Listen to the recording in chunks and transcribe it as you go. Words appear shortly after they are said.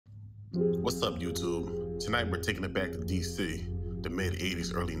What's up, YouTube? Tonight we're taking it back to DC, the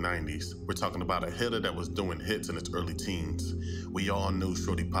mid-80s, early 90s. We're talking about a hitter that was doing hits in its early teens. We all know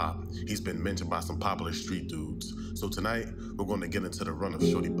Shorty Pop. He's been mentioned by some popular street dudes. So tonight, we're going to get into the run of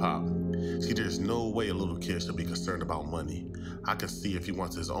Shorty Pop. See, there's no way a little kid should be concerned about money. I can see if he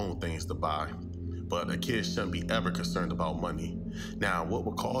wants his own things to buy. But a kid shouldn't be ever concerned about money. Now, what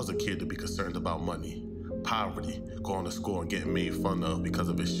would cause a kid to be concerned about money? Poverty, going to school and getting made fun of because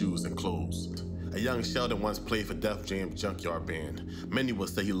of his shoes and clothes. A young Sheldon once played for Def Jam's Junkyard Band. Many would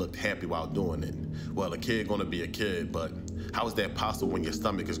say he looked happy while doing it. Well, a kid gonna be a kid, but how is that possible when your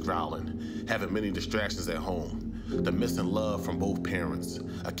stomach is growling, having many distractions at home? The missing love from both parents.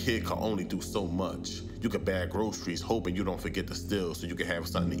 A kid can only do so much. You could bag groceries hoping you don't forget to steal so you can have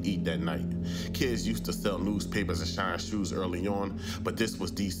something to eat that night. Kids used to sell newspapers and shine shoes early on, but this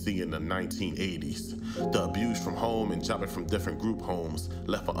was DC in the 1980s. The abuse from home and jumping from different group homes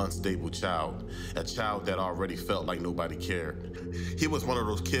left an unstable child, a child that already felt like nobody cared. He was one of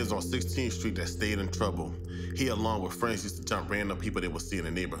those kids on 16th Street that stayed in trouble. He, along with friends, used to jump random people they would see in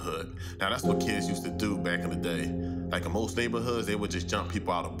the neighborhood. Now, that's what kids used to do back in the day. Like in most neighborhoods, they would just jump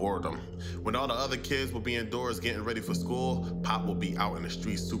people out of boredom. When all the other kids would be indoors getting ready for school, Pop would be out in the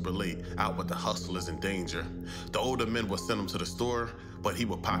streets super late, out with the hustlers in danger. The older men would send him to the store, but he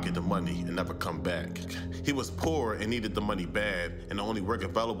would pocket the money and never come back. He was poor and needed the money bad, and the only work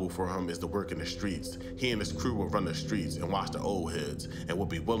available for him is to work in the streets. He and his crew would run the streets and watch the old heads and would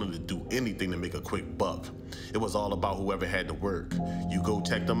be willing to do anything to make a quick buck. It was all about whoever had to work. You go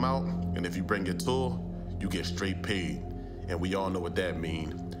check them out, and if you bring your tool, you get straight paid, and we all know what that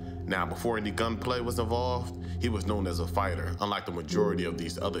means. Now, before any gunplay was involved, he was known as a fighter, unlike the majority of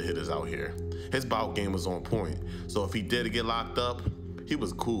these other hitters out here. His bout game was on point, so if he did get locked up, he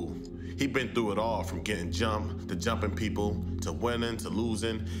was cool. He'd been through it all, from getting jumped, to jumping people, to winning, to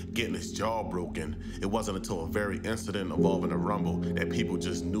losing, getting his jaw broken. It wasn't until a very incident involving a rumble that people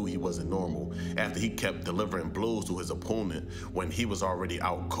just knew he wasn't normal. After he kept delivering blows to his opponent when he was already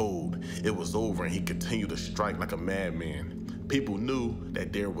out cold, it was over and he continued to strike like a madman. People knew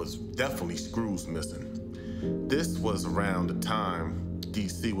that there was definitely screws missing. This was around the time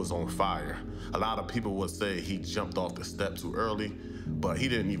DC was on fire. A lot of people would say he jumped off the step too early, but he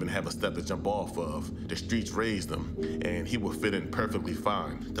didn't even have a step to jump off of. The streets raised him, and he would fit in perfectly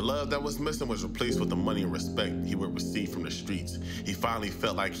fine. The love that was missing was replaced with the money and respect he would receive from the streets. He finally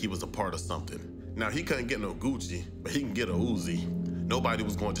felt like he was a part of something. Now, he couldn't get no Gucci, but he can get a Uzi. Nobody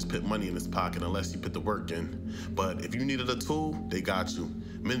was going to just put money in his pocket unless he put the work in. But if you needed a tool, they got you.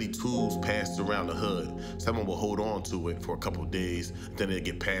 Many tools passed around the hood. Someone will hold on to it for a couple days, then it'll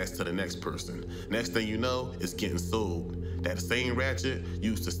get passed to the next person. Next thing you know, it's getting sold. That same ratchet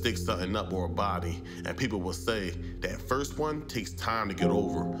used to stick something up or a body, and people will say that first one takes time to get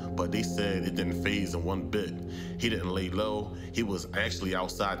over, but they said it didn't phase him one bit. He didn't lay low. He was actually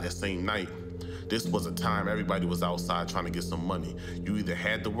outside that same night. This was a time everybody was outside trying to get some money. You either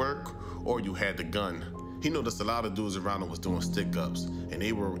had the work or you had the gun. He noticed a lot of dudes around him was doing stick-ups, and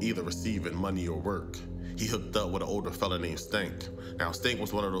they were either receiving money or work. He hooked up with an older fella named Stink. Now, Stink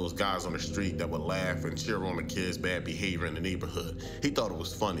was one of those guys on the street that would laugh and cheer on the kids' bad behavior in the neighborhood. He thought it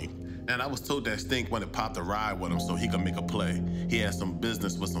was funny. And I was told that Stink wanted Pop to ride with him so he could make a play. He had some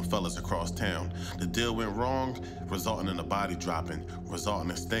business with some fellas across town. The deal went wrong, resulting in a body dropping, resulting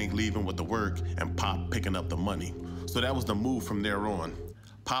in Stink leaving with the work and Pop picking up the money. So that was the move from there on.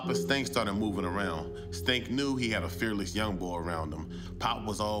 Pop and Stink started moving around. Stink knew he had a fearless young boy around him. Pop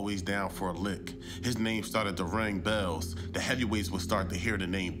was always down for a lick. His name started to ring bells. The heavyweights would start to hear the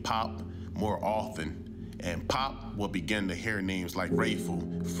name Pop more often. And Pop would begin to hear names like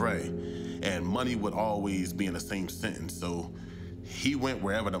Rayful, Frey, and money would always be in the same sentence, so he went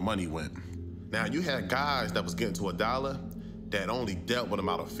wherever the money went. Now, you had guys that was getting to $1 that only dealt with him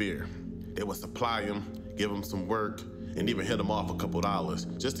out of fear. They would supply him, give him some work, and even hit him off a couple dollars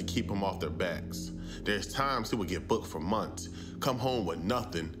just to keep him off their backs. There's times he would get booked for months, come home with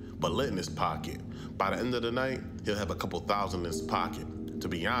nothing but lit in his pocket. By the end of the night, he'll have a couple thousand in his pocket. To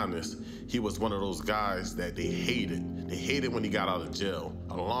be honest, he was one of those guys that they hated. They hated when he got out of jail,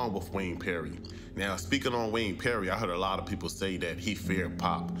 along with Wayne Perry. Now, speaking on Wayne Perry, I heard a lot of people say that he feared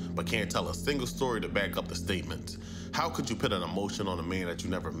Pop, but can't tell a single story to back up the statements. How could you put an emotion on a man that you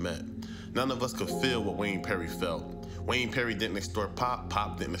never met? None of us could feel what Wayne Perry felt. Wayne Perry didn't extort Pop,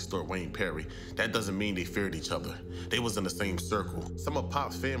 Pop didn't extort Wayne Perry. That doesn't mean they feared each other. They was in the same circle. Some of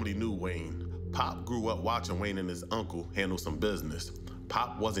Pop's family knew Wayne. Pop grew up watching Wayne and his uncle handle some business.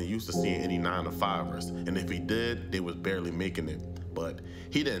 Pop wasn't used to seeing any 9-to-5ers, and if he did, they was barely making it. but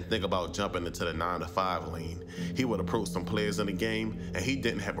he didn't think about jumping into the 9 to 5 lane. He would approach some players in the game, and he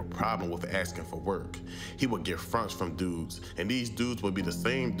didn't have a problem with asking for work. He would get fronts from dudes, and these dudes would be the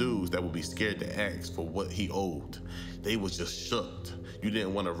same dudes that would be scared to ask for what he owed. They was just shook. You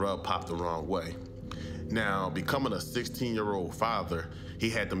didn't want to rub Pop the wrong way. Now, becoming a 16-year-old father, he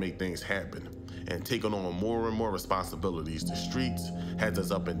had to make things happen. And taking on more and more responsibilities. The streets has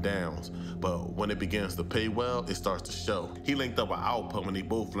its up and downs, but when it begins to pay well, it starts to show. He linked up with Output when they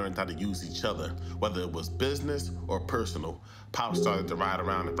both learned how to use each other, whether it was business or personal. Pop started to ride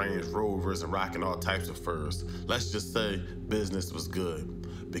around in Range Rovers and rocking all types of furs. Let's just say business was good.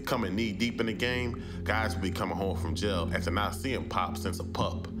 Becoming knee-deep in the game, guys would be coming home from jail after not seeing Pop since a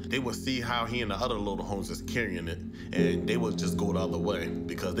pup. They would see how he and the other little homies was carrying it, and they would just go the other way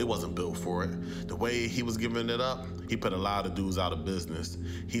because they wasn't built for it. The way he was giving it up, he put a lot of dudes out of business.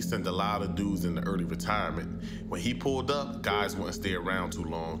 He sent a lot of dudes into early retirement. When he pulled up, guys wouldn't stay around too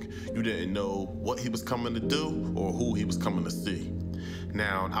long. You didn't know what he was coming to do or who he was coming to see.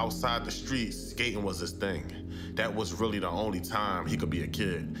 Now, outside the streets, skating was his thing. That was really the only time he could be a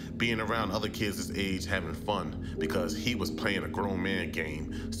kid, being around other kids his age having fun, because he was playing a grown man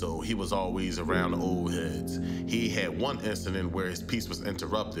game, so he was always around the old heads. He had one incident where his piece was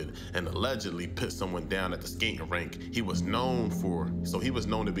interrupted and allegedly put someone down at the skating rink he was known for, so he was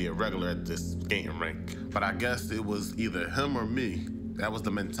known to be a regular at this skating rink. But I guess it was either him or me. That was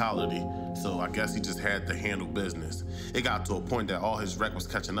the mentality, so I guess he just had to handle business. It got to a point that all his wreck was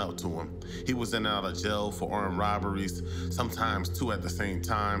catching up to him. He was in and out of jail for armed robberies, sometimes 2 at the same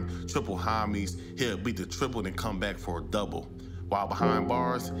time, triple homies. He'll beat the triple and come back for a double. While behind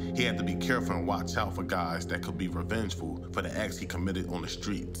bars, he had to be careful and watch out for guys that could be revengeful for the acts he committed on the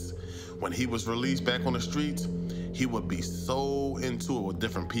streets. When he was released back on the streets, he would be so into it with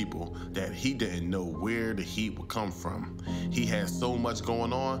different people that he didn't know where the heat would come from. He had so much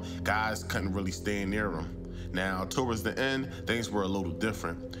going on, guys couldn't really stay near him. Now, towards the end, things were a little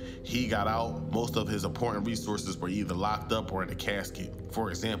different. He got out, most of his important resources were either locked up or in a casket. For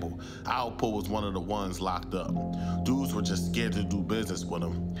example, Output was one of the ones locked up. Dudes were just scared to do business with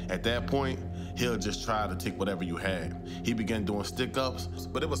him. At that point, he'll just try to take whatever you had. He began doing stick-ups,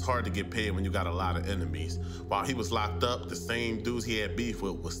 but it was hard to get paid when you got a lot of enemies. While he was locked up, the same dudes he had beef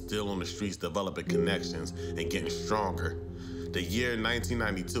with was still on the streets developing connections and getting stronger. The year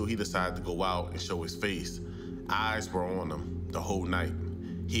 1992, he decided to go out and show his face. Eyes were on him the whole night.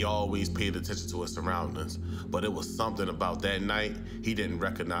 He always paid attention to his surroundings, but it was something about that night he didn't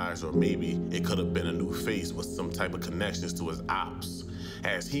recognize, or maybe it could have been a new face with some type of connections to his ops.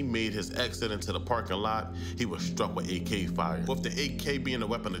 As he made his exit into the parking lot, he was struck with AK fire. With the AK being a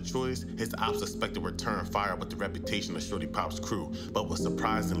weapon of choice, his ops suspected return fire with the reputation of Shorty Pop's crew, but was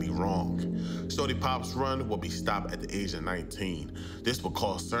surprisingly wrong. Shorty Pop's run will be stopped at the age of 19. This will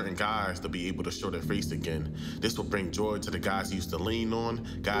cause certain guys to be able to show their face again. This will bring joy to the guys he used to lean on,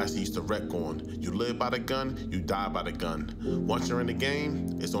 guys he used to wreck on. You live by the gun, you die by the gun. Once you're in the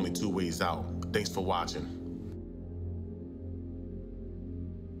game, it's only 2 ways out. Thanks for watching.